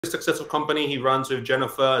successful company he runs with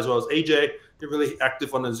Jennifer as well as AJ. They're really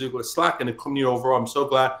active on the Zoogla Slack and the community overall. I'm so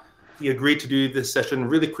glad he agreed to do this session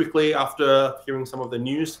really quickly after hearing some of the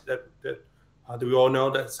news that we all know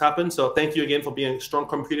that's happened. So thank you again for being a strong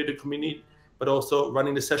contributor to the community, but also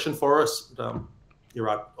running the session for us.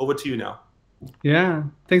 Irad, over to you now. Yeah,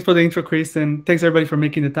 thanks for the intro, Chris, and thanks everybody for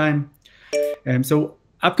making the time. So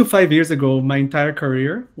up to 5 years ago, my entire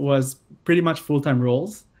career was pretty much full-time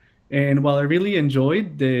roles. And while I really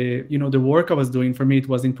enjoyed the work I was doing, for me it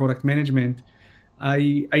was in product management,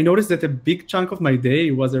 I noticed that a big chunk of my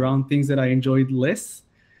day was around things that I enjoyed less.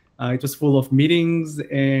 It was full of meetings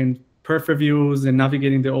and perf reviews and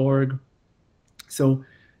navigating the org. So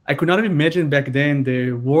I could not imagine back then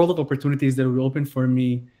the world of opportunities that would open for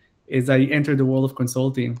me as I entered the world of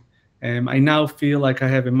consulting. I now feel like I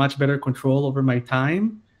have a much better control over my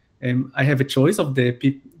time. I have a choice of the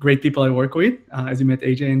great people I work with, as you met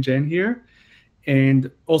AJ and Jen here,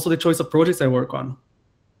 and also the choice of projects I work on.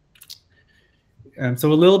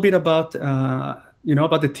 So a little bit about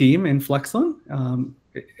about the team in Fluxon.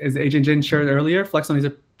 As AJ and Jen shared earlier, Fluxon is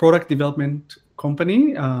a product development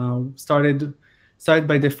company started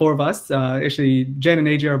by the four of us. Actually, Jen and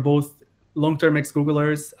AJ are both long-term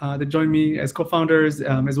ex-Googlers that joined me as co-founders,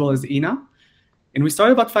 as well as Ina. And we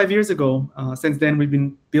started about 5 years ago. Since then, we've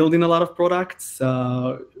been building a lot of products.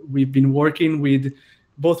 We've been working with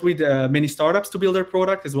many startups to build their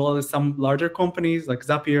product, as well as some larger companies like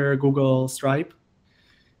Zapier, Google, Stripe.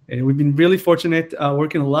 We've been really fortunate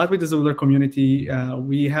working a lot with the Zoogla community.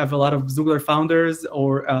 We have a lot of Zoogla founders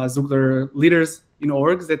or Zoogla leaders in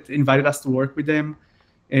orgs that invited us to work with them.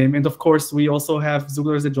 And of course, we also have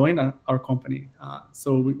Zooglers that joined our company,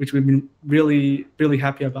 which we've been really, really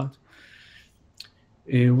happy about.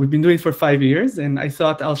 We've been doing it for 5 years, and I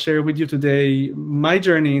thought I'll share with you today my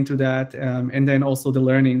journey into that, and then also the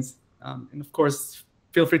learnings. And of course,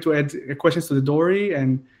 feel free to add questions to the Dory,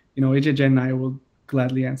 and AJ, Jen, and I will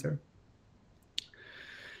gladly answer.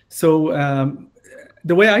 So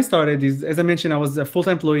the way I started is, as I mentioned, I was a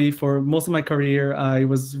full-time employee for most of my career. I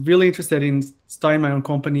was really interested in starting my own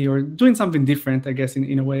company or doing something different, I guess,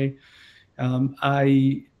 in a way.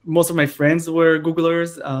 Most of my friends were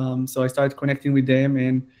Googlers, so I started connecting with them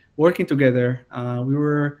and working together. We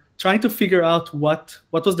were trying to figure out what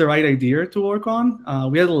was the right idea to work on.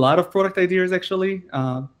 We had a lot of product ideas, actually,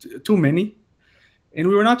 too many. And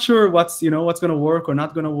we were not sure what's going to work or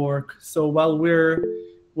not going to work. So while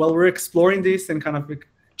we're exploring this and kind of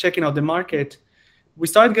checking out the market, we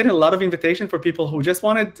started getting a lot of invitation for people who just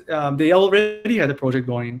wanted, they already had a project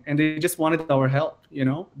going and they just wanted our help.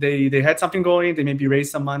 They had something going, they maybe raised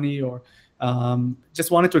some money or just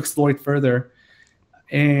wanted to explore it further.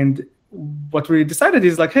 And what we decided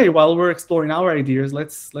is like, hey, while we're exploring our ideas,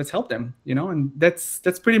 let's help them, and that's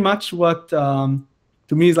pretty much what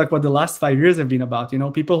to me is like what the last 5 years have been about.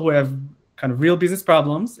 People who have kind of real business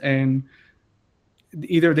problems, and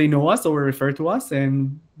either they know us or refer to us,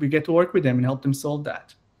 and we get to work with them and help them solve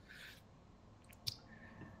that.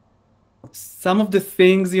 Some of the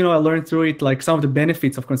things, I learned through it, like some of the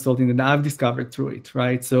benefits of consulting that I've discovered through it,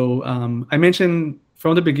 right? So I mentioned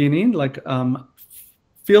from the beginning, like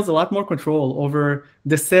feels a lot more control over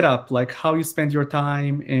the setup, like how you spend your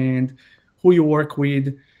time and who you work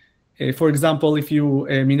with. For example, if you,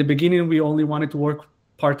 in the beginning, we only wanted to work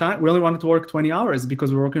part-time. We only wanted to work 20 hours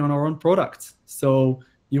because we're working on our own products. So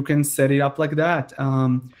you can set it up like that.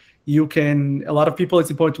 A lot of people, it's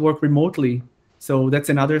important to work remotely. So that's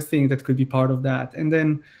another thing that could be part of that. And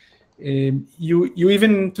then you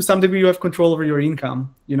even, to some degree, you have control over your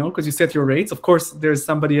income, because you set your rates. Of course, there's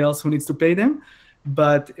somebody else who needs to pay them,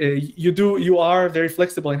 but you are very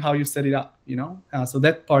flexible in how you set it up, so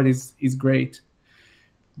that part is great.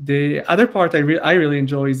 The other part I really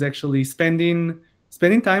enjoy is actually spending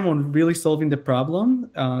time on really solving the problem.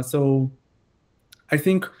 So I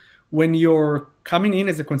think when you're coming in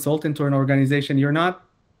as a consultant to an organization, you're not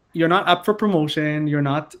up for promotion. You're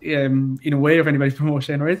not in a way of anybody's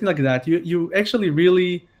promotion or anything like that. You actually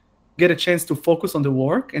really get a chance to focus on the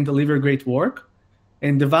work and deliver great work.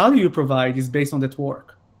 And the value you provide is based on that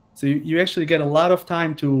work. So you actually get a lot of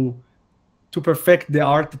time to perfect the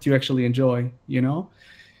art that you actually enjoy,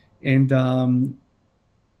 And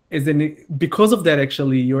because of that,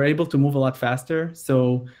 actually, you're able to move a lot faster.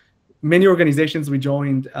 So many organizations we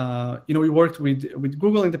joined, we worked with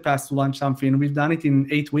Google in the past to launch something. We've done it in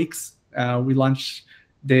 8 weeks. We launched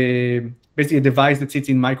basically a device that sits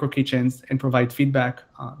in micro kitchens and provide feedback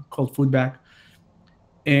called Foodback.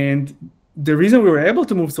 And the reason we were able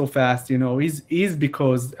to move so fast, is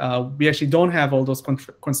because we actually don't have all those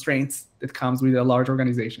constraints that comes with a large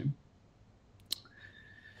organization.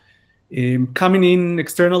 Coming in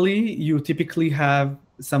externally, you typically have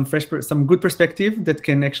some good perspective that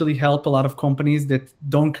can actually help a lot of companies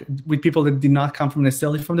with people that did not come from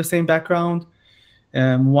necessarily from the same background.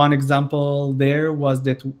 One example there was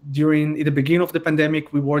that during the beginning of the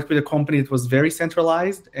pandemic, we worked with a company that was very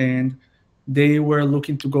centralized, and they were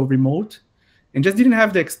looking to go remote and just didn't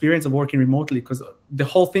have the experience of working remotely because the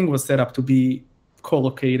whole thing was set up to be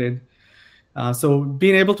co-located. So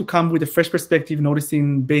being able to come with a fresh perspective,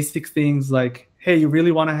 noticing basic things like, hey, you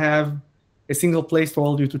really want to have a single place for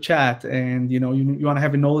all of you to chat, and you want to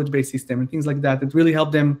have a knowledge-based system and things like that really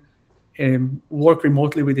help them work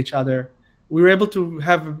remotely with each other. We were able to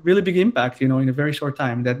have a really big impact, in a very short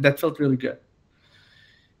time. That felt really good.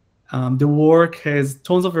 The work has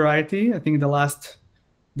tons of variety. I think the last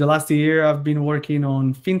year I've been working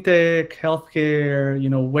on fintech, healthcare,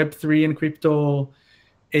 Web3 and crypto,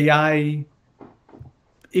 AI,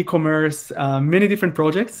 e-commerce, many different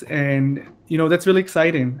projects, and that's really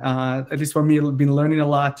exciting. At least for me, I've been learning a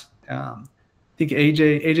lot. I think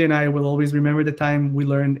AJ and I will always remember the time we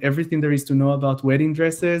learned everything there is to know about wedding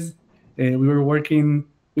dresses. We were working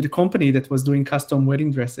with a company that was doing custom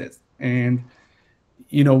wedding dresses, and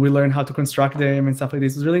we learned how to construct them and stuff like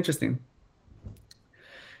this. It was really interesting.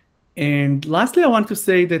 And lastly, I want to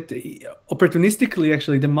say that opportunistically,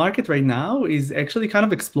 actually, the market right now is actually kind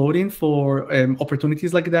of exploding for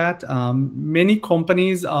opportunities like that. Many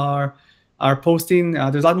companies are posting.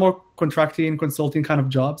 There's a lot more contracting, consulting kind of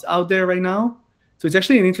jobs out there right now. So it's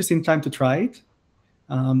actually an interesting time to try it.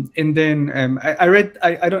 And then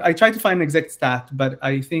I tried to find an exact stat, but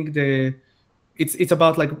I think it's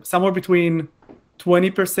about like somewhere between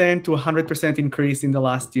 20% to 100% increase in the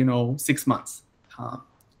last 6 months.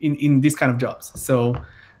 In these kind of jobs. So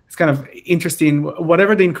it's kind of interesting.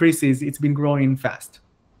 Whatever the increase is, it's been growing fast.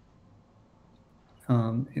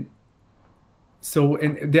 And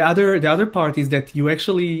the other part is that you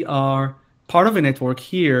actually are part of a network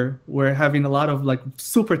here. We're having a lot of like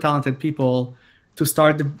super talented people to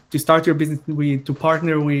start your business with, to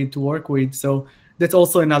partner with, to work with. So that's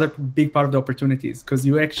also another big part of the opportunities, because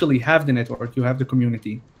you actually have the network, you have the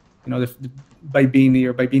community, by being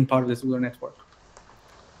here, by being part of the Zooglor network.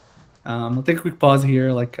 I'll take a quick pause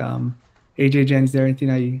here. Like AJ, Jen, is there anything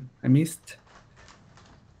I missed?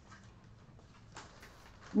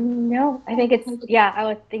 No, I think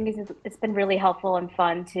it's been really helpful and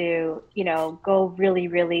fun to, go really,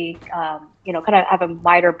 really, kind of have a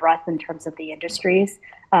wider breadth in terms of the industries.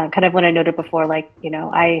 Kind of when I noted before, like,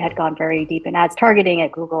 I had gone very deep in ads targeting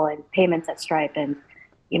at Google and payments at Stripe. And,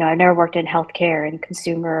 I've never worked in healthcare and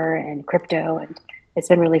consumer and crypto. And it's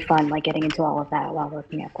been really fun, like getting into all of that while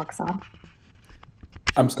working at Fluxon.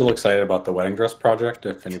 I'm still excited about the wedding dress project.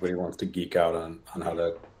 If anybody wants to geek out on how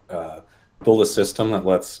to build a system that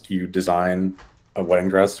lets you design a wedding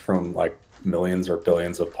dress from like millions or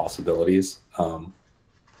billions of possibilities,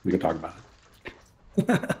 we can talk about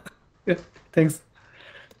it. Yeah, thanks.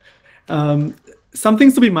 Some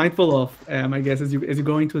things to be mindful of, I guess, as you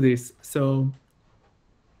go into this. So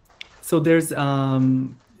there's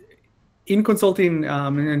in consulting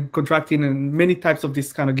and contracting and many types of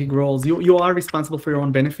this kind of gig roles, you are responsible for your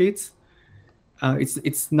own benefits.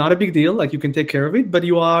 It's not a big deal, like you can take care of it, but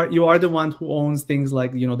you are the one who owns things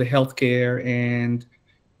like the healthcare and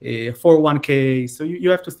 401k. So you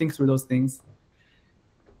have to think through those things.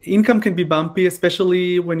 Income can be bumpy,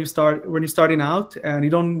 especially when you're starting out and you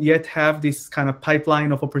don't yet have this kind of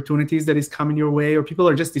pipeline of opportunities that is coming your way, or people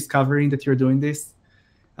are just discovering that you're doing this.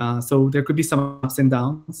 So there could be some ups and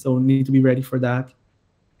downs, so need to be ready for that.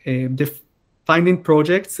 Finding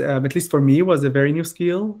projects, at least for me, was a very new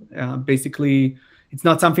skill. Basically, it's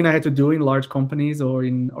not something I had to do in large companies or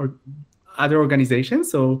other organizations.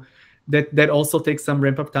 So that also takes some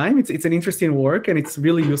ramp-up time. It's an interesting work, and it's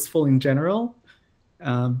really useful in general.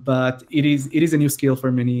 But it is a new skill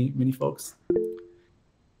for many folks.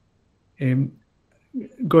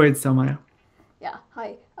 Go ahead, Samaya. Yeah,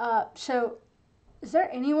 hi. So is there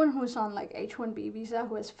anyone who's on like H-1B visa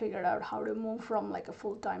who has figured out how to move from like a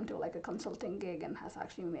full-time to like a consulting gig and has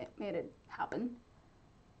actually made it happen?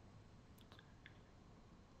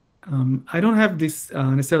 I don't have this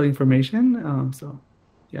necessarily information, so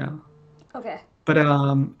yeah. Okay. But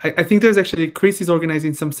I think there's actually, Chris is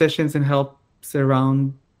organizing some sessions and helps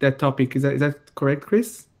around that topic. Is that correct,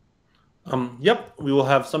 Chris? Yep, we will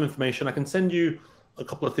have some information. I can send you a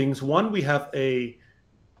couple of things. One, we have a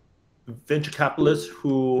venture capitalist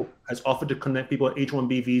who has offered to connect people at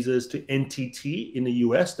H-1B visas to NTT in the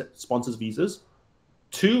US that sponsors visas.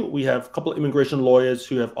 Two, we have a couple of immigration lawyers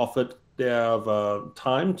who have offered their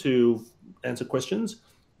time to answer questions.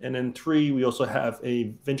 And then 3, we also have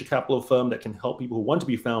a venture capital firm that can help people who want to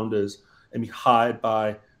be founders and be hired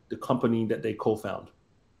by the company that they co-found.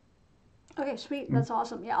 Okay, sweet. That's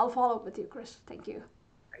awesome. Yeah, I'll follow up with you, Chris. Thank you.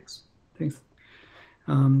 Thanks. Thanks.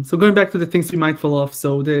 So going back to the things to be mindful of,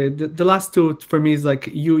 so the last 2 for me is like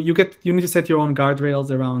you need to set your own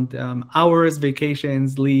guardrails around hours,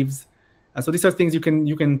 vacations, leaves. So these are things you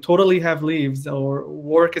can totally have leaves or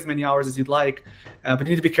work as many hours as you'd like, but you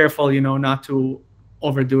need to be careful, not to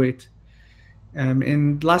overdo it.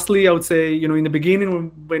 And lastly, I would say, in the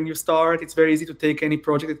beginning when you start, it's very easy to take any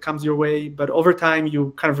project that comes your way, but over time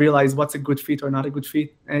you kind of realize what's a good fit or not a good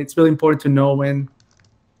fit, and it's really important to know when,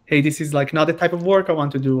 hey, this is like not the type of work I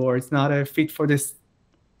want to do, or it's not a fit for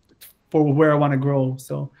where I want to grow.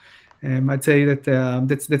 So I'd say that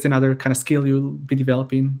that's another kind of skill you'll be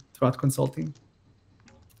developing throughout consulting.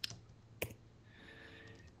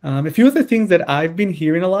 A few of the things that I've been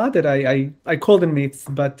hearing a lot that I call them myths,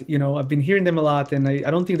 but I've been hearing them a lot, and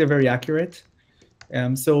I don't think they're very accurate.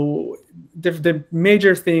 So the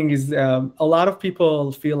major thing is a lot of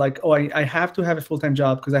people feel like, oh, I have to have a full-time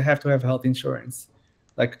job because I have to have health insurance.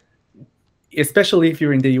 Like, especially if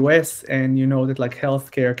you're in the US and you know that like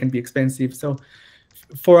healthcare can be expensive. So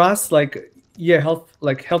for us, like, yeah,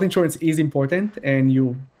 health insurance is important, and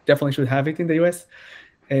you definitely should have it in the US.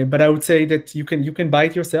 But I would say that you can buy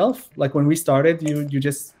it yourself. Like when we started, you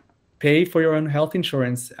just pay for your own health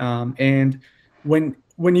insurance. And when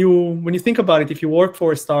you think about it, if you work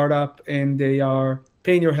for a startup and they are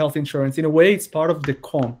paying your health insurance, in a way, it's part of the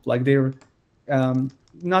comp. Like they're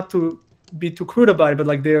not to be too crude about it, but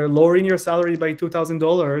like they're lowering your salary by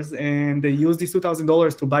 $2,000, and they use these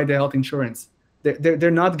 $2,000 to buy the health insurance. They're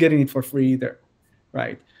not getting it for free either,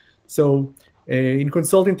 right? So in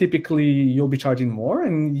consulting, typically you'll be charging more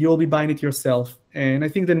and you'll be buying it yourself. And I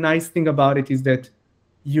think the nice thing about it is that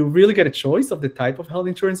you really get a choice of the type of health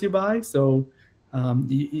insurance you buy. So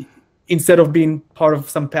instead of being part of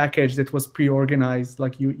some package that was pre-organized,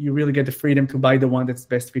 like you really get the freedom to buy the one that's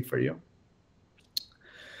best fit for you.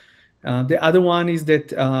 The other one is that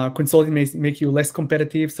consulting may make you less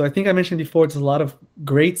competitive. So I think I mentioned before, there's a lot of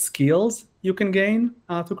great skills you can gain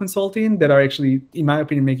through consulting that are actually, in my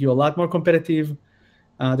opinion, make you a lot more competitive.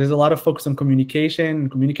 There's a lot of focus on communication,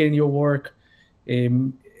 communicating your work.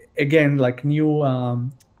 Again, like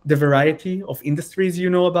the variety of industries you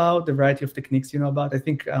know about, the variety of techniques you know about. I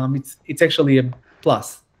think it's actually a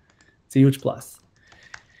plus. It's a huge plus.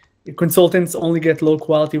 Consultants only get low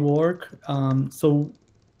quality work. So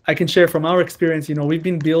I can share from our experience, we've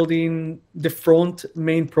been building the front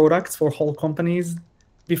main products for whole companies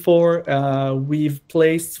before. We've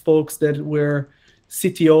placed folks that were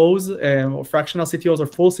CTOs or fractional CTOs or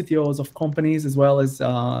full CTOs of companies, as well as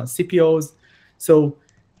CPOs. So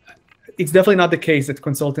it's definitely not the case that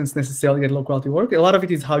consultants necessarily get low quality work. A lot of it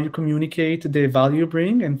is how you communicate the value you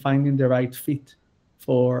bring and finding the right fit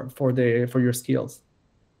for your skills.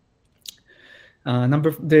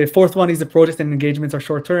 The fourth one is the projects and engagements are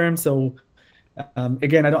short term. So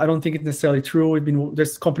again, I don't think it's necessarily true.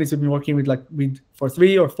 There's companies we've been working with for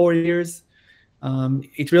 3 or 4 years.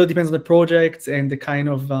 It really depends on the projects and the kind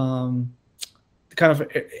of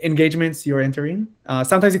engagements you're entering.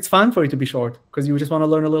 Sometimes it's fun for it to be short because you just want to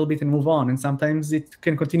learn a little bit and move on, and sometimes it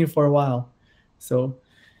can continue for a while. So,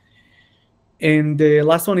 and the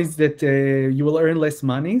last one is that you will earn less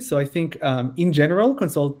money. So I think in general,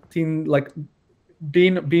 consulting, like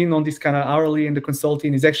being on this kind of hourly in the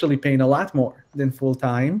consulting, is actually paying a lot more than full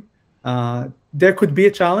time. There could be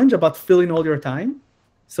a challenge about filling all your time.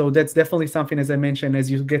 So that's definitely something, as I mentioned, as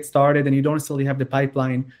you get started and you don't necessarily have the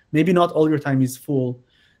pipeline, maybe not all your time is full.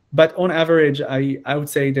 But on average, I would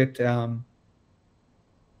say that,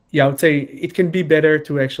 I would say it can be better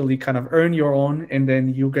to actually kind of earn your own, and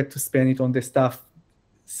then you get to spend it on the stuff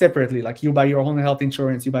separately. Like you buy your own health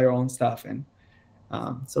insurance, you buy your own stuff. And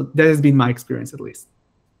so that has been my experience, at least.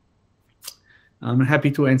 I'm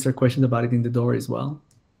happy to answer questions about it in the door as well.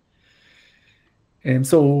 And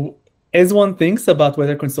so as one thinks about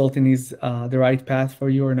whether consulting is the right path for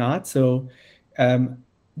you or not, so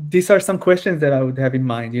these are some questions that I would have in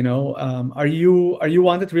mind. Are you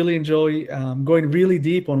one that really enjoy going really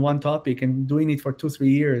deep on one topic and doing it for 2-3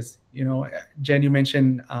 years? Jen, you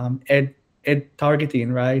mentioned ad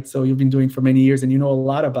targeting, right? So you've been doing it for many years and you know a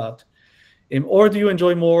lot about. Or do you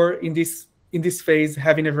enjoy more in this phase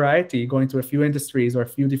having a variety, going to a few industries or a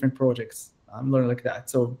few different projects? I'm learning like that.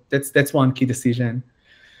 So that's one key decision.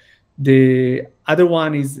 The other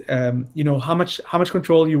one is, how much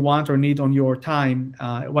control you want or need on your time.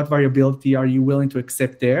 What variability are you willing to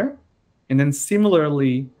accept there? And then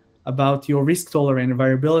similarly, about your risk tolerance and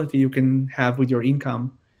variability you can have with your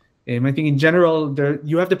income. I think in general,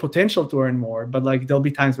 you have the potential to earn more, but like there'll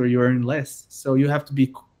be times where you earn less. So you have to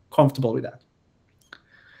be comfortable with that.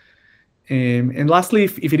 And lastly,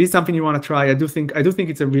 if it is something you want to try, I do think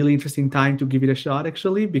it's a really interesting time to give it a shot,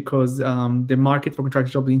 actually, because the market for contract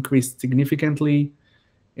jobs increased significantly.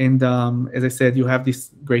 And as I said, you have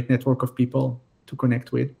this great network of people to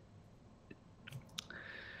connect with.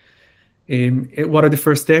 What are the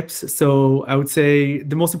first steps? So I would say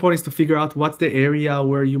the most important is to figure out what's the area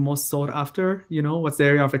where you most sought after, what's the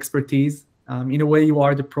area of expertise. In a way, you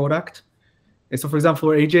are the product. And so for example,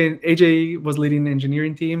 AJ was leading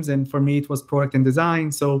engineering teams, and for me, it was product and design.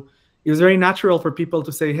 So it was very natural for people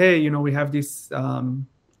to say, hey, we have this,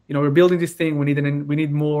 we're building this thing. We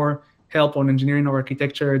need more help on engineering or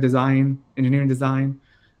architecture design, engineering design,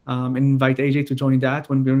 and invite AJ to join that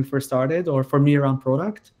when we first started, or for me around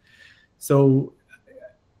product. So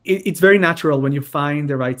it's very natural when you find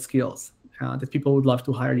the right skills that people would love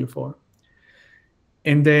to hire you for.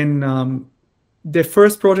 And then the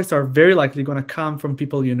first projects are very likely going to come from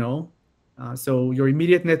people you know. So your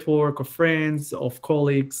immediate network of friends, of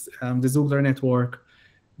colleagues, the Zoogler network.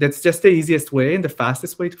 That's just the easiest way and the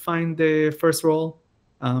fastest way to find the first role.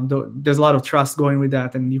 There's a lot of trust going with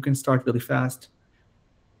that, and you can start really fast.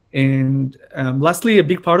 And lastly, a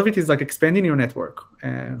big part of it is like expanding your network,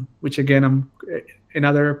 which again,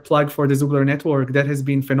 another plug for the Zoogler network that has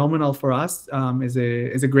been phenomenal for us as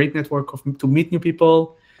a great network to meet new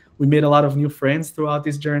people. We made a lot of new friends throughout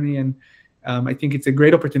this journey, and I think it's a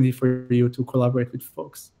great opportunity for you to collaborate with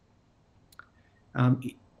folks.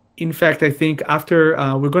 In fact, I think after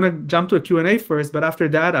we're going to jump to a Q&A first, but after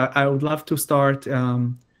that, I would love to start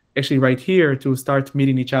actually right here to start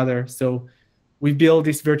meeting each other. So we built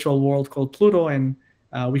this virtual world called Pluto, and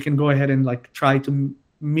we can go ahead and like try to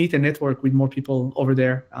meet and network with more people over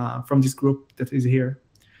there from this group that is here.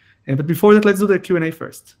 But before that, let's do the Q&A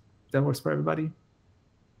first. That works for everybody.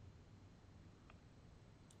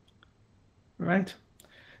 All right.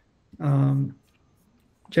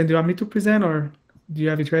 Jen, do you want me to present, or do you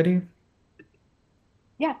have it ready?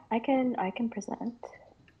 Yeah, I can present.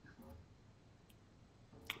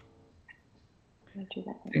 I'll do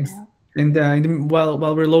that right Thanks. now. And while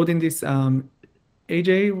we're loading this,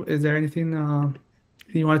 AJ, is there anything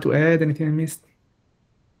you wanted to add? Anything I missed?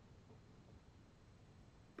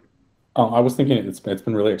 I was thinking it's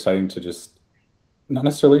been really exciting to just not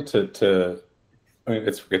necessarily I mean,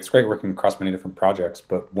 it's great working across many different projects,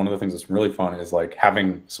 but one of the things that's really fun is like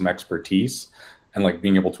having some expertise and like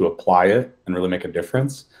being able to apply it and really make a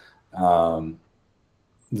difference.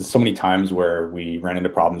 There's so many times where we ran into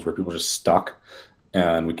problems where people are just stuck,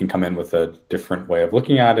 and we can come in with a different way of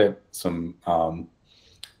looking at it, some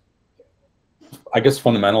I guess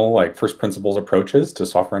fundamental like first principles approaches to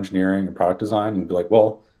software engineering and product design, and be like,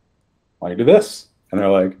 well, why don't you do this? And they're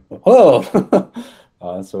like, oh.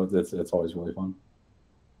 So it's always really fun.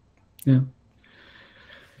 Yeah.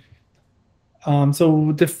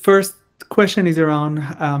 So the first question is around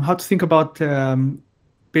how to think about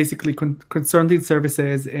basically consulting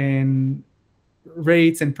services and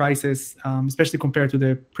rates and prices, especially compared to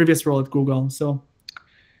the previous role at Google. So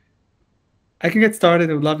I can get started.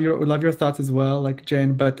 I would love your thoughts as well, like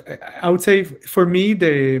Jen. But I would say for me,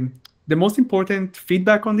 the most important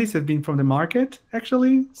feedback on this has been from the market,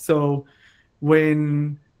 actually. So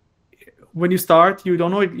when you start, you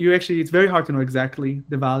don't know. It's very hard to know exactly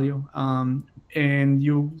the value, and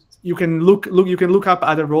you can look up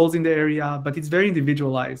other roles in the area, but it's very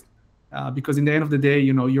individualized because in the end of the day,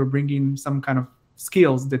 you're bringing some kind of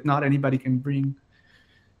skills that not anybody can bring.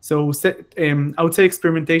 So I would say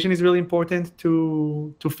experimentation is really important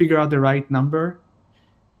to figure out the right number.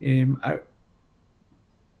 I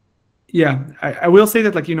will say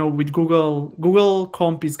that, like, with Google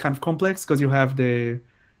comp is kind of complex because you have the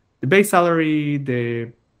base salary,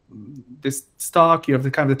 the stock, you have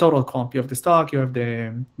the kind of the total comp, you have the stock, you have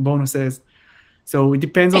the bonuses. So it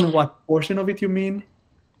depends on what portion of it you mean.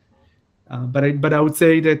 But I would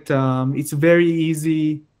say that it's very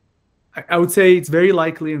easy. I would say it's very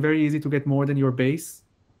likely and very easy to get more than your base.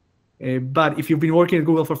 But if you've been working at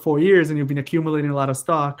Google for 4 years and you've been accumulating a lot of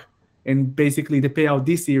stock, and basically the payout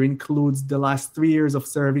this year includes the last 3 years of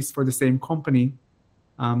service for the same company,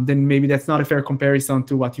 then maybe that's not a fair comparison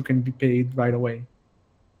to what you can be paid right away.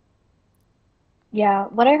 Yeah,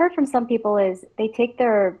 what I heard from some people is they take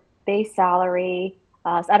their base salary.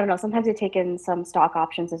 So I don't know, sometimes they take in some stock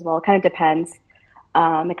options as well. It kind of depends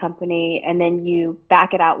on the company. And then you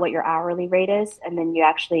back it out what your hourly rate is. And then you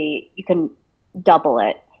can double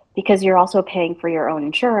it because you're also paying for your own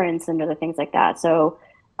insurance and other things like that. So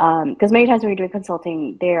because many times when you're doing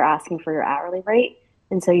consulting, they're asking for your hourly rate.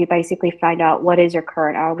 And so you basically find out what is your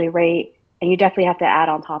current hourly rate, and you definitely have to add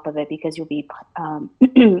on top of it because you'll be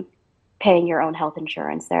paying your own health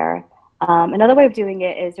insurance there. Another way of doing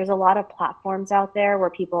it is there's a lot of platforms out there where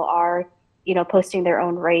people are, posting their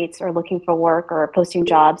own rates or looking for work or posting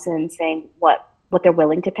jobs and saying what they're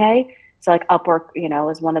willing to pay. So like Upwork,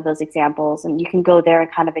 is one of those examples, and you can go there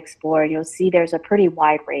and kind of explore, and you'll see there's a pretty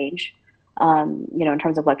wide range, in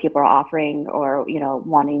terms of what people are offering or,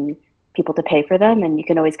 wanting people to pay for them. And you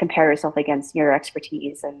can always compare yourself against your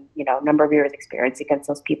expertise and, number of years experience against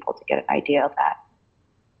those people to get an idea of that.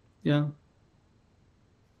 Yeah.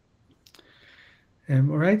 All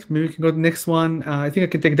right, maybe we can go to the next one. I think I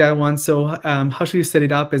can take that one. So how should you set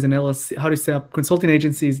it up as an LLC? How do you set up consulting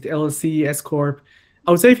agencies, the LLC, S Corp?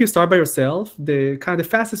 I would say if you start by yourself, the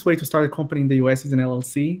fastest way to start a company in the US is an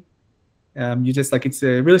LLC. You just it's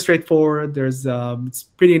really straightforward. There's it's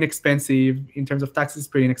pretty inexpensive in terms of taxes.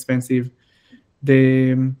 Pretty inexpensive.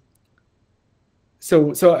 S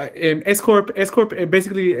Corp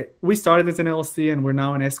basically we started as an LLC and we're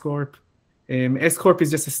now an S Corp. S Corp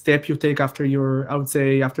is just a step you take after I would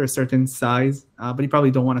say after a certain size, but you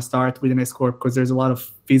probably don't want to start with an S Corp because there's a lot of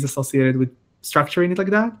fees associated with structuring it like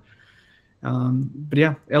that. But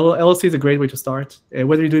yeah, LLC is a great way to start,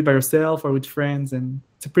 whether you do it by yourself or with friends, and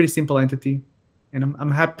it's a pretty simple entity. And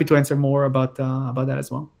I'm happy to answer more about that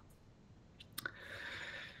as well.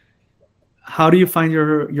 How do you find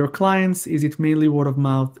your clients? Is it mainly word of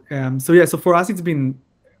mouth? So for us, it's been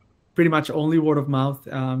pretty much only word of mouth.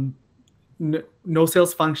 No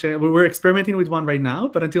sales function. We're experimenting with one right now,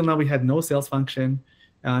 but until now we had no sales function,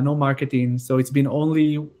 no marketing. So it's been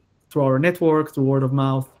only through our network, through word of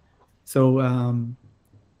mouth. So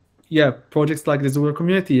projects like the Zoomer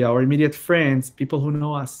community, our immediate friends, people who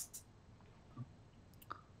know us.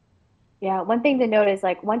 Yeah, one thing to note is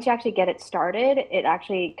once you actually get it started, it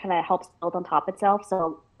actually kind of helps build on top itself.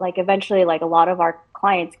 So eventually, a lot of our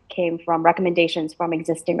clients came from recommendations from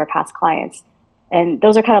existing or past clients. And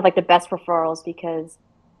those are kind of the best referrals because,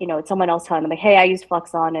 it's someone else telling them hey, I use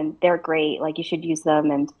Fluxon and they're great. You should use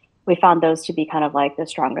them. And we found those to be kind of the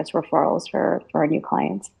strongest referrals for our new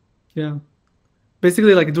clients. Yeah.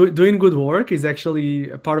 Basically, doing good work is actually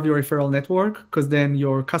a part of your referral network because then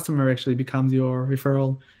your customer actually becomes your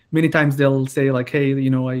referral. Many times they'll say hey,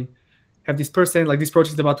 I have this person, this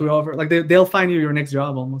project is about to be over. They'll find you your next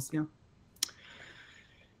job almost. Yeah.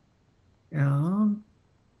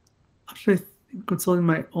 Actually, consulting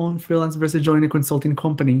my own freelance versus joining a consulting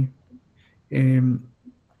company.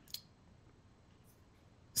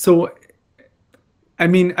 So,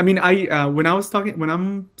 when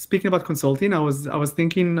I'm speaking about consulting, I was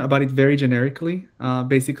thinking about it very generically.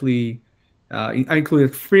 Basically, I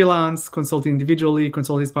included freelance, consulting individually,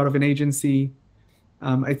 consulting as part of an agency.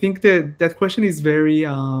 I think that question is very,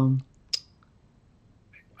 I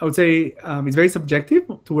would say it's very subjective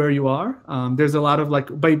to where you are. There's a lot of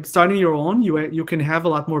by starting your own, you can have a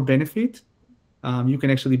lot more benefit. You can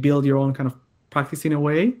actually build your own kind of practice in a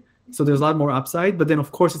way. So there's a lot more upside, but then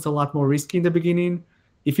of course it's a lot more risky in the beginning.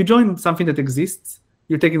 If you join something that exists,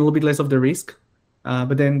 you're taking a little bit less of the risk,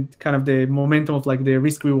 but then kind of the momentum of the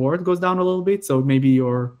risk reward goes down a little bit. So maybe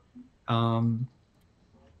your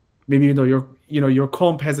your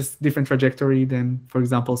comp has a different trajectory than, for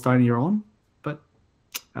example, starting your own. But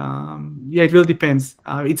it really depends.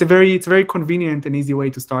 It's a very convenient and easy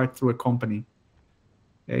way to start through a company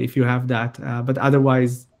if you have that. But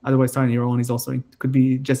otherwise starting your own is also could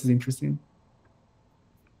be just as interesting.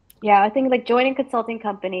 Yeah, I think joining consulting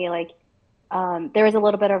company, there is a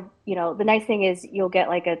little bit of, the nice thing is you'll get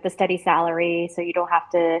the steady salary, so you don't have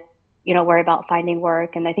to, worry about finding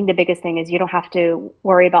work. And I think the biggest thing is you don't have to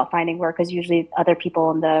worry about finding work because usually other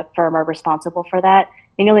people in the firm are responsible for that.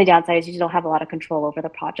 And the only downside is you don't have a lot of control over the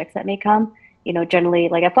projects that may come.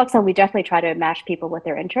 Generally, at Fluxon, we definitely try to match people with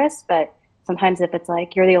their interests, but sometimes if it's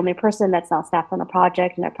you're the only person that's not staffed on a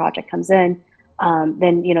project and that project comes in,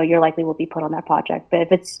 then you're likely will be put on that project. But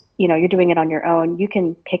if it's you're doing it on your own, you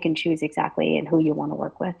can pick and choose exactly and who you want to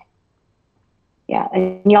work with. Yeah,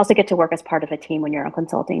 and you also get to work as part of a team when you're a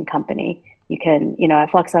consulting company. You can at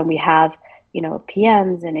Fluxon we have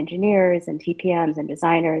PMs and engineers and TPMs and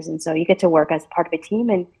designers, and so you get to work as part of a team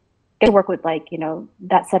and get to work with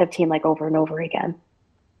that set of team over and over again.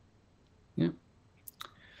 Yeah.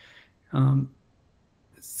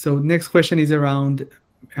 So next question is around.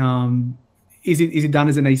 Is it done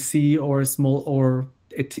as an IC or a small or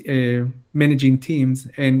managing teams?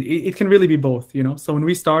 And it can really be both, So when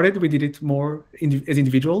we started, we did it more as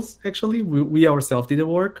individuals. Actually, we ourselves did the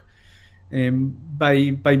work.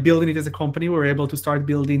 By building it as a company, we were able to start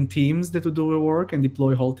building teams that would do the work and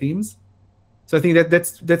deploy whole teams. So I think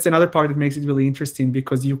that's another part that makes it really interesting,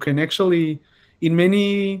 because you can actually,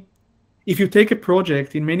 if you take a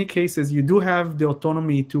project, in many cases, you do have the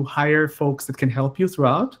autonomy to hire folks that can help you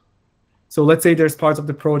throughout. So let's say there's parts of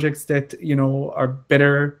the projects that are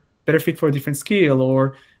better fit for a different skill,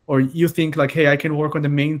 or you think like, hey, I can work on the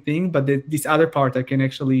main thing, but this other part I can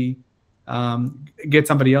actually get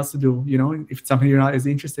somebody else to do, if it's something you're not as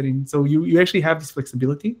interested in. So you actually have this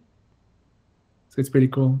flexibility. So it's pretty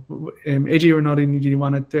cool. AJ, you're nodding. Did you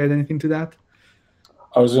want to add anything to that?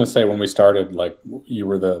 I was going to say, when we started, like, you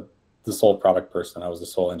were the sole product person. I was the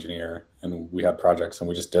sole engineer, and we had projects and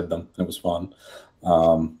we just did them. It was fun.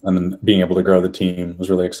 And then being able to grow the team was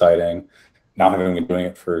really exciting. Now, having been doing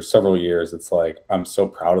it for several years, it's like, I'm so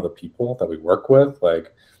proud of the people that we work with.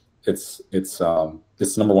 Like, it's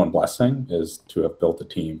the number one blessing is to have built a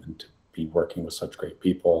team and to be working with such great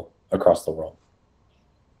people across the world.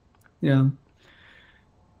 Yeah.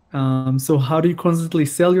 So how do you constantly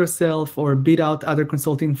sell yourself or beat out other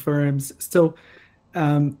consulting firms? So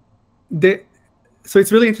so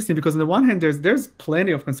it's really interesting, because on the one hand, there's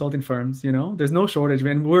plenty of consulting firms, there's no shortage,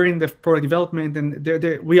 and we're in the product development, and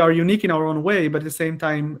we are unique in our own way, but at the same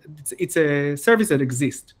time, it's a service that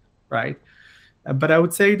exists, right? But I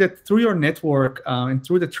would say that through your network and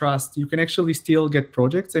through the trust, you can actually still get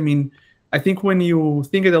projects. I mean, I think when you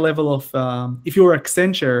think at the level of, if you were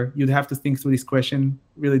Accenture, you'd have to think through this question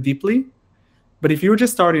really deeply. But if you're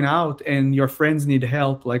just starting out and your friends need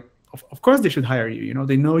help, like, of course they should hire you.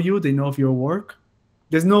 They know you, they know of your work.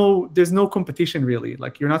 There's no competition really.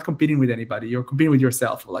 Like, you're not competing with anybody. You're competing with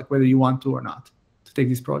yourself, like whether you want to or not, to take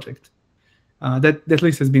this project. That at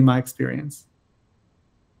least has been my experience.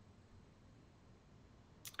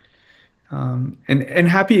 And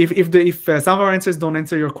happy if some of our answers don't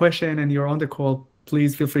answer your question and you're on the call,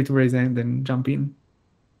 please feel free to raise hand and jump in.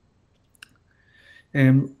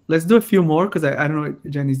 Let's do a few more, because I don't know,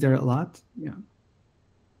 Jen, is there a lot? Yeah.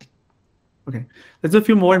 Okay, let's do a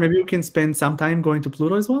few more. Maybe we can spend some time going to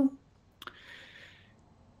Pluto as well.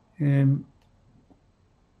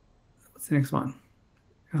 What's the next one?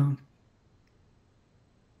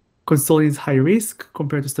 Consulting is high risk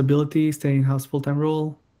compared to stability, staying in-house full-time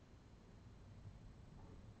role.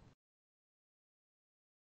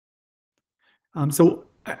 So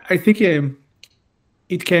I think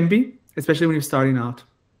it can be, especially when you're starting out.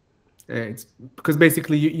 It's because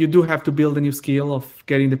basically you do have to build a new skill of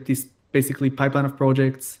getting this basically pipeline of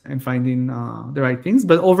projects and finding the right things.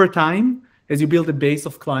 But over time, as you build a base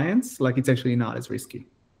of clients, like, it's actually not as risky.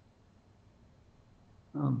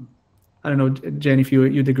 I don't know, Jen, if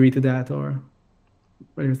you'd agree to that, or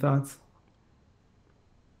what are your thoughts?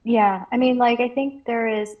 Yeah, I mean, like, I think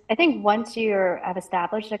once you have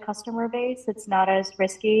established a customer base, it's not as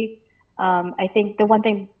risky. I think the one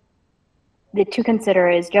thing to consider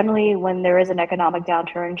is, generally when there is an economic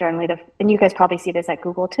downturn, and you guys probably see this at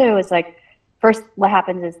Google too, is like, first what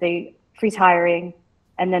happens is they freeze hiring,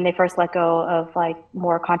 and then they first let go of like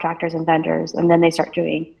more contractors and vendors, and then they start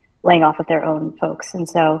laying off of their own folks. And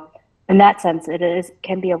so in that sense,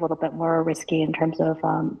 can be a little bit more risky in terms of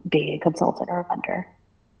being a consultant or a vendor.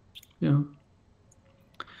 Yeah.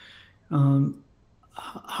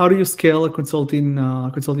 How do you scale a consulting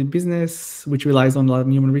business which relies on a lot of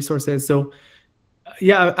human resources? So,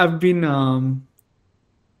 yeah, I've been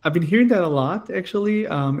hearing that a lot, actually,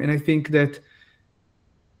 and I think that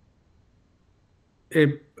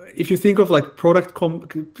if you think of like product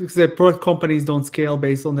companies don't scale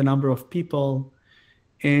based on the number of people,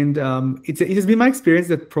 and it has been my experience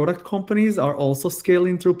that product companies are also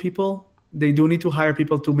scaling through people. They do need to hire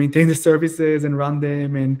people to maintain the services and run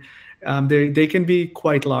them, and they can be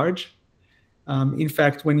quite large. In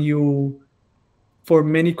fact, for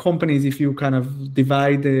many companies, if you kind of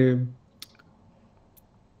divide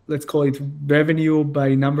let's call it revenue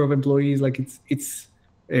by number of employees, like it's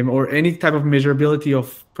or any type of measurability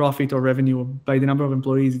of profit or revenue by the number of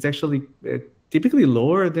employees, it's actually typically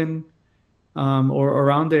lower than or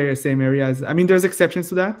around the same areas. I mean, there's exceptions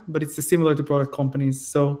to that, but it's similar to product companies.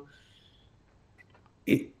 So,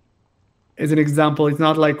 as an example, it's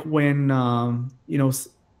not like when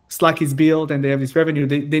Slack is built and they have this revenue,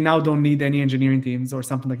 they now don't need any engineering teams or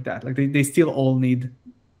something like that. Like they still all need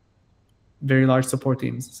very large support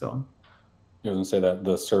teams. So I was going to say that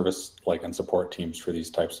the service and support teams for these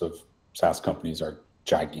types of SaaS companies are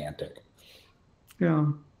gigantic. Yeah.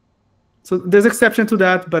 So there's exception to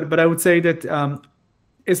that, but I would say that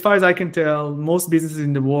as far as I can tell, most businesses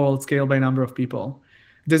in the world scale by number of people.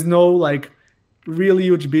 There's no really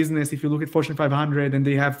huge business if you look at Fortune 500 and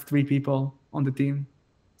they have 3 people on the team.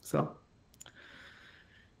 So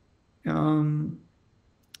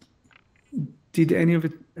did any of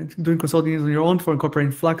it doing consulting on your own for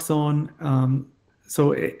incorporating Fluxon?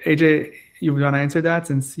 So AJ, you want to answer that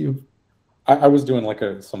since you? I was doing like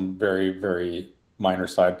some very, very minor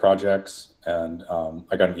side projects, and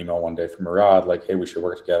I got an email one day from Murad like, "Hey, we should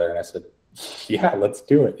work together." And I said, "Yeah, let's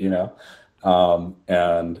do it."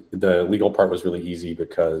 And the legal part was really easy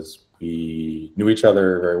because we knew each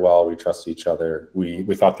other very well. We trusted each other. We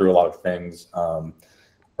thought through a lot of things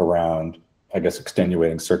around, I guess,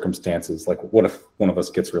 extenuating circumstances. Like, what if one of us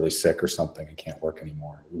gets really sick or something and can't work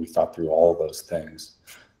anymore? We thought through all of those things.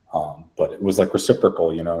 But it was like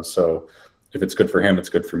reciprocal, so if it's good for him, it's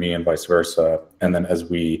good for me, and vice versa. And then as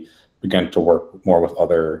we began to work more with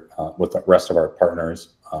with the rest of our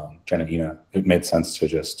partners, Jen and Ina, it made sense to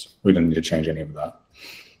we didn't need to change any of that.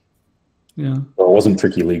 Yeah. Well, it wasn't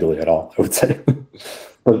tricky legally at all, I would say.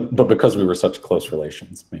 but because we were such close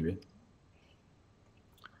relations, maybe.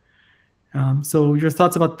 So your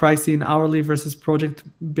thoughts about pricing hourly versus project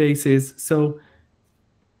basis. So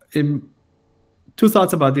two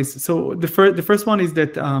thoughts about this. So the first one is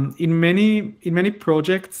that in many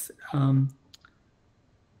projects,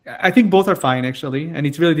 I think both are fine actually, and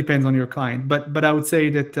it really depends on your client. But I would say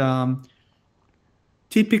that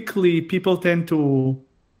typically people tend to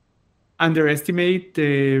underestimate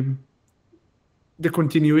the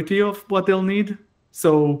continuity of what they'll need.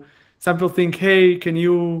 So some people think, hey, can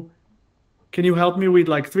you help me with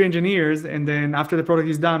like 3 engineers, and then after the product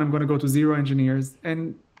is done, I'm going to go to 0 engineers.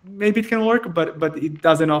 And maybe it can work, but it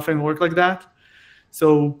doesn't often work like that.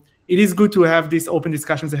 So it is good to have these open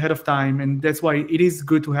discussions ahead of time, and that's why it is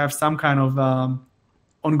good to have some kind of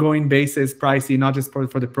ongoing basis pricing, not just for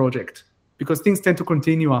the project, because things tend to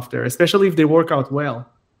continue after, especially if they work out well.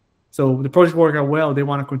 So the project work out well, they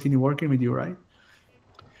want to continue working with you, right?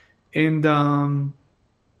 And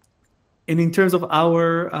in terms of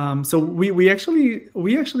so we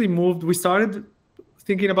actually moved. We started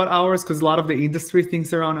thinking about hours because a lot of the industry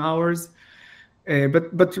thinks around hours,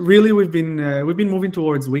 but really we've been moving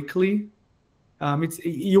towards weekly. It's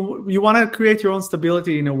you want to create your own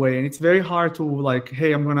stability in a way, and it's very hard to like,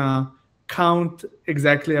 hey, I'm gonna count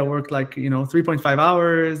exactly. I worked like 3.5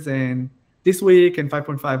 hours and this week and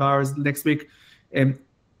 5.5 hours next week. It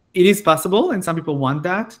is possible, and some people want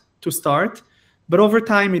that to start. But over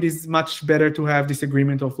time, it is much better to have this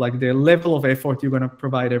agreement of like the level of effort you're going to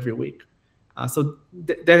provide every week. So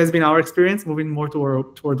that has been our experience, moving more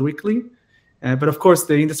toward weekly. But of course,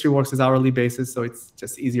 the industry works as hourly basis, so it's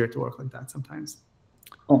just easier to work like that sometimes.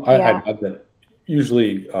 Oh, I'd add that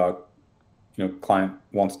usually, client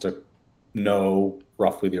wants to know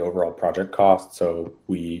roughly the overall project cost. So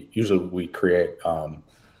we create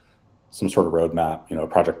some sort of roadmap, a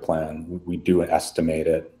project plan. We do estimate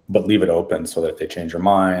it, but leave it open so that if they change their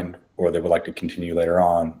mind or they would like to continue later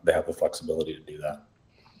on, they have the flexibility to do that.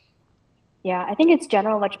 Yeah, I think it's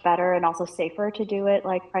generally much better and also safer to do it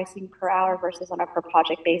like pricing per hour versus on a per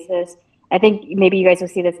project basis. I think maybe you guys will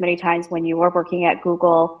see this many times when you are working at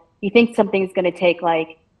Google. You think something's going to take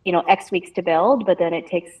like, X weeks to build, but then it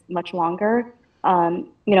takes much longer.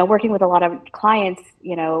 Working with a lot of clients,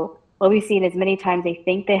 what we've seen is many times they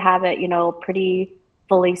think they have it, pretty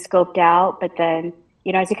fully scoped out, but then,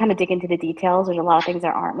 as you kind of dig into the details, there's a lot of things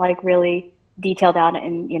that aren't like really detailed out,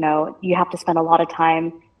 and, you have to spend a lot of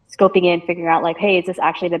time scoping in, figuring out like, hey, is this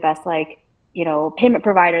actually the best payment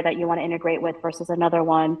provider that you want to integrate with versus another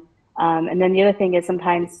one? And then the other thing is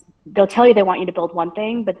sometimes they'll tell you they want you to build one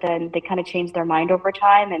thing, but then they kind of change their mind over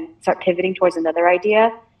time and start pivoting towards another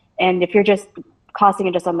idea. And if you're just costing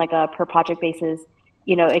it just on like a per project basis,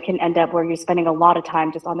 it can end up where you're spending a lot of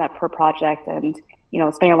time just on that per project and,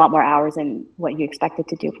 spending a lot more hours than what you expected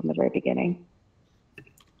to do from the very beginning.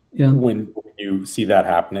 Yeah. When you see that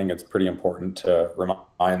happening, it's pretty important to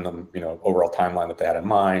remind them, overall timeline that they had in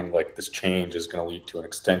mind. Like, this change is going to lead to an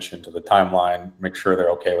extension to the timeline. Make sure they're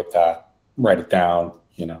okay with that. Write it down.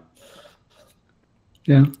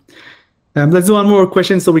 Yeah. Let's do one more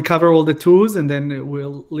question so we cover all the tools, and then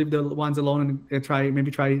we'll leave the ones alone and try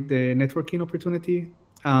the networking opportunity.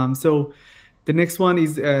 So the next one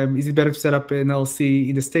is it better to set up an LLC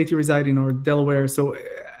in the state you reside in or Delaware? So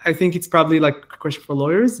I think it's probably like a question for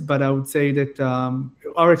lawyers, but I would say that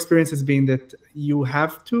our experience has been that you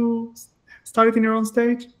have to start it in your own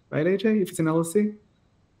state, right, AJ, if it's an LLC?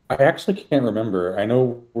 I actually can't remember. I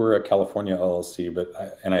know we're a California LLC, but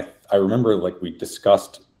I remember like we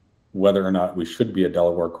discussed whether or not we should be a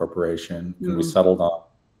Delaware corporation, and we settled on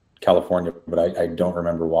California, but I don't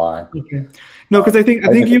remember why. Okay. No, because I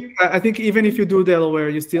think even if you do Delaware,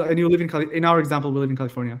 you live in our example, we live in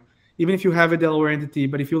California. Even if you have a Delaware entity,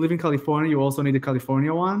 but if you live in California, you also need a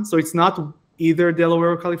California one. So it's not either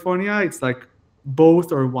Delaware or California. It's like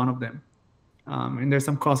both or one of them. and there's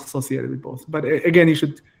some costs associated with both. But again, you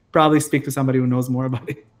should probably speak to somebody who knows more about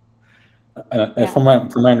it. From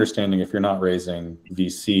my understanding, if you're not raising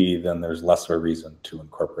VC, then there's less of a reason to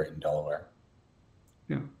incorporate in Delaware.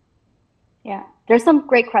 Yeah, there's some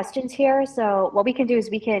great questions here. So what we can do is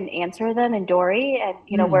we can answer them in Dory, and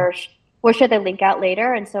we'll share the link out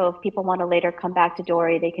later. And so if people want to later come back to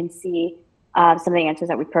Dory, they can see some of the answers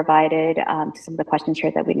that we provided to some of the questions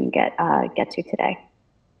here that we didn't get to today.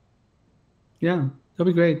 Yeah,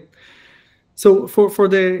 that'd be great. So for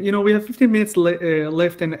the, we have 15 minutes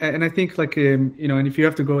left, and I think and if you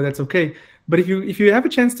have to go, that's okay. But if you have a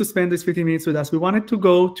chance to spend this 15 minutes with us, we wanted to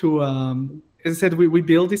go to, as I said, we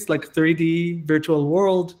build this 3D virtual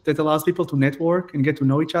world that allows people to network and get to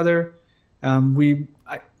know each other. We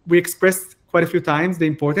expressed quite a few times the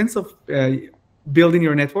importance of building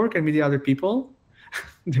your network and meeting other people,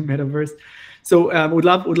 the metaverse. So would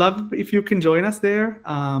love if you can join us there.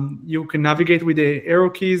 You can navigate with the arrow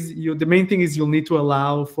keys. The main thing is you'll need to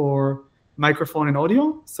allow for microphone and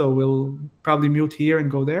audio. So we'll probably mute here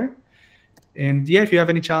and go there. And yeah, if you have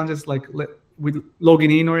any challenges with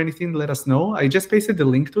logging in or anything, let us know. I just pasted the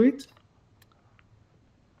link to it.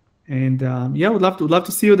 And would love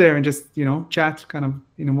to see you there and just chat kind of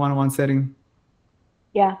in a one-on-one setting.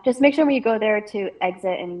 Yeah, just make sure when you go there to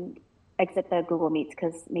exit the Google Meets,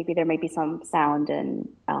 because maybe there may be some sound and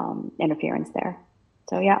interference there.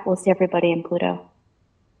 So yeah, we'll see everybody in Pluto.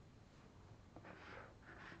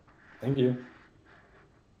 Thank you.